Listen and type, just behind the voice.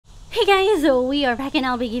Hey guys, we are back and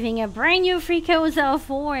I'll be giving a brand new free codes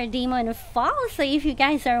for DemonFall. So if you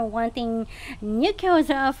guys are wanting new codes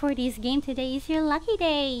for this game, today is your lucky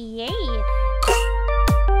day. Yay!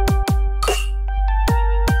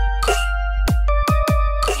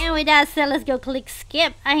 And with that said, let's go click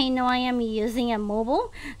skip. I know I am using a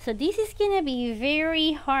mobile, so this is gonna be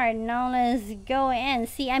very hard. Now let's go and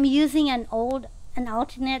see. I'm using an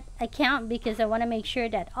alternate account because I want to make sure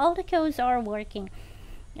that all the codes are working.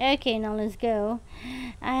 Okay, now let's go.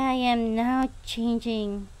 I am now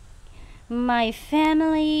changing my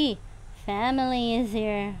family. Family is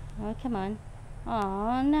here. Oh, come on.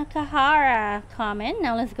 Oh, Nakahara comment.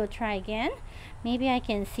 Now let's go try again. Maybe I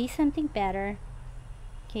can see something better.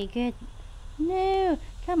 Okay, good. No,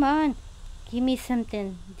 come on. Give me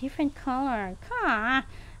something different color.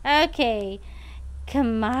 Okay.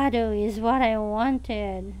 Kamado is what I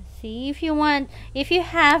wanted. See, if you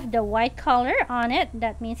have the white color on it,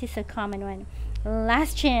 that means it's a common one.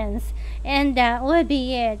 Last chance, and that would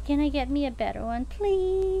be it. Can I get me a better one,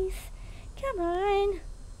 please? Come on,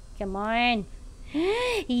 come on.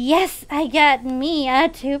 Yes, I got me a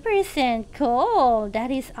 2%. Cool,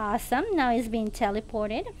 that is awesome. Now it's being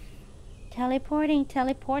teleported.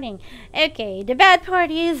 Teleporting. Okay, the bad part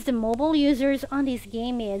is the mobile users on this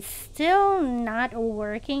game is still not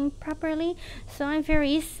working properly, so I'm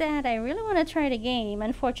very sad. I really want to try the game.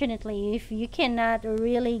 Unfortunately, if you cannot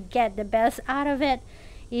really get the best out of it,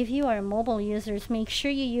 if you are mobile users, make sure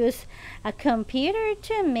you use a computer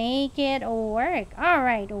to make it work.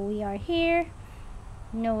 Alright, we are here.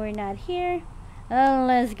 No, we're not here.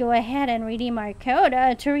 Let's go ahead and redeem our code.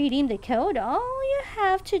 To redeem the code, all you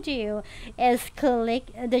have to do is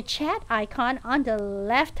click the chat icon on the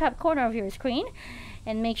left top corner of your screen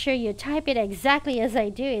and make sure you type it exactly as I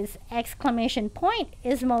do. It's exclamation point,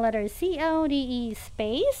 small letter CODE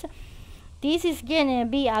space. This is gonna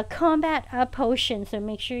be a combat potion, so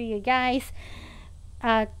make sure you guys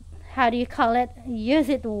use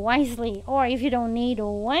it wisely. Or if you don't need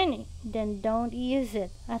one, then don't use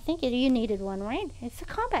it. I think you needed one, right? It's a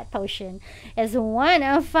combat potion. It's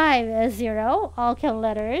 150, all capital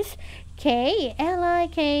letters, KLIKES,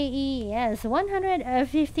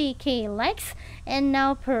 150k likes, and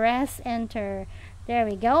now press enter. There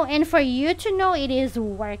we go. And for you to know it is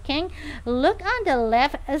working, look on the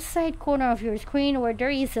left side corner of your screen where there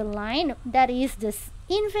is a line that is this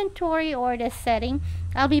inventory or the setting.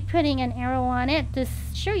 I'll be putting an arrow on it to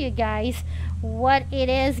show you guys what it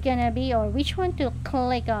is gonna be or which one to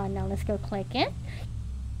click on. Now let's go click it.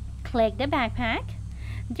 Click the backpack.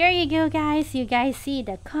 There you go, guys. You guys see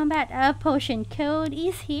the combat potion code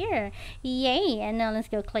is here. Yay! And now let's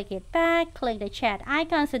go click it back. Click the chat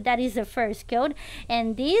icon. So that is the first code,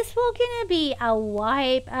 and this will gonna be a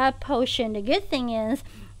wipe potion. The good thing is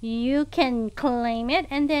you can claim it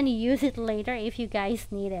and then use it later if you guys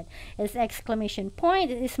need it. It's exclamation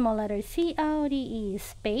point, small letter CODE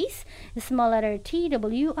space, small letter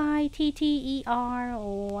TWITTER1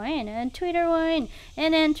 and Twitter 1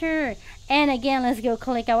 and enter. And again, let's go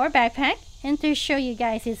click our backpack. And to show you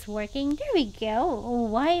guys it's working, there we go.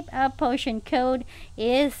 Wipe potion code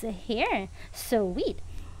is here. Sweet.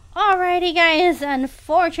 Alrighty guys,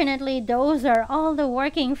 unfortunately those are all the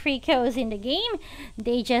working free codes in the game.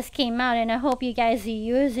 They just came out and I hope you guys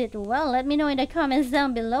use it well. Let me know in the comments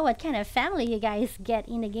down below what kind of family you guys get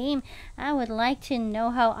in the game. I would like to know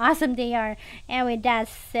how awesome they are. And with that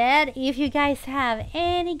said, if you guys have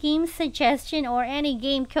any game suggestion or any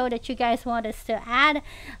game code that you guys want us to add,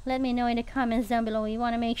 let me know in the comments down below. We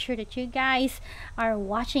want to make sure that you guys are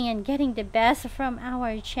watching and getting the best from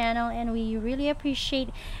our channel, and we really appreciate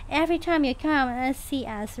every time you come and see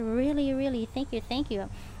us. Really thank you.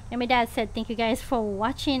 And with that said, thank you guys for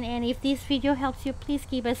watching, and if this video helps you, please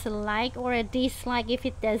give us a like or a dislike if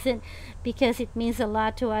it doesn't, because it means a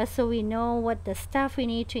lot to us, so we know what the stuff we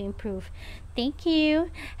need to improve. Thank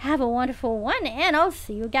you, have a wonderful one, and I'll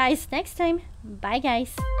see you guys next time. Bye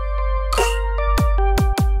guys.